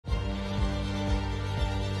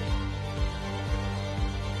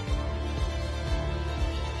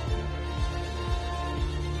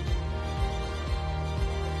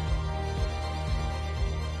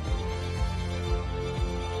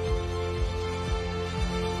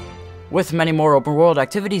With many more open world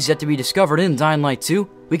activities yet to be discovered in Dying Light 2,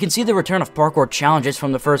 we can see the return of parkour challenges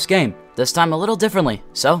from the first game, this time a little differently,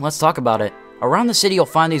 so let's talk about it. Around the city you'll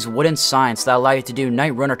find these wooden signs that allow you to do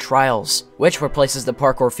Nightrunner trials, which replaces the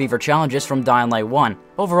Parkour Fever challenges from Dying Light 1.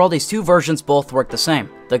 Overall, these two versions both work the same.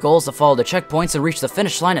 The goal is to follow the checkpoints and reach the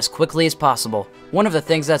finish line as quickly as possible. One of the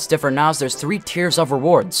things that's different now is there's 3 tiers of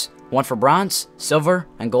rewards, one for bronze, silver,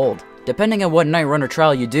 and gold. Depending on what Nightrunner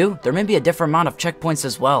trial you do, there may be a different amount of checkpoints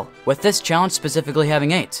as well, with this challenge specifically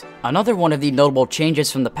having 8. Another one of the notable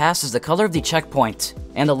changes from the past is the color of the checkpoint,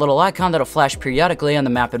 and the little icon that'll flash periodically on the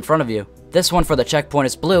map in front of you. This one for the checkpoint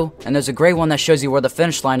is blue, and there's a gray one that shows you where the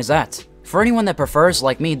finish line is at. For anyone that prefers,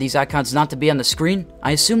 like me, these icons not to be on the screen,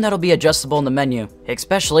 I assume that'll be adjustable in the menu,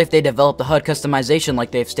 especially if they develop the HUD customization like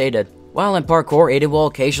they've stated. While in parkour, Aiden will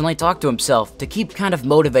occasionally talk to himself, to keep kind of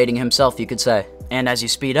motivating himself, you could say. And as you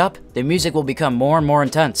speed up, the music will become more and more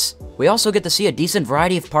intense. We also get to see a decent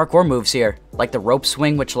variety of parkour moves here, like the rope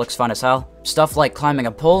swing, which looks fun as hell, stuff like climbing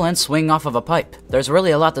a pole and swinging off of a pipe. There's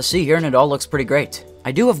really a lot to see here and it all looks pretty great.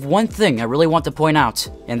 I do have one thing I really want to point out,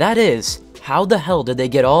 and that is, how the hell did they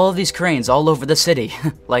get all of these cranes all over the city?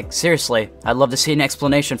 Like, seriously, I'd love to see an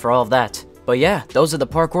explanation for all of that. But yeah, those are the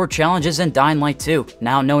parkour challenges in Dying Light 2,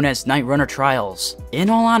 now known as Nightrunner Trials. In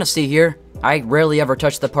all honesty here, I rarely ever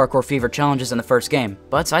touched the Parkour Fever challenges in the first game,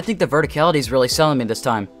 but I think the verticality is really selling me this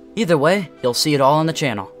time. Either way, you'll see it all on the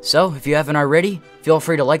channel. So, if you haven't already, feel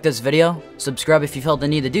free to like this video, subscribe if you felt the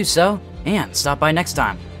need to do so, and stop by next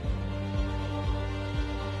time.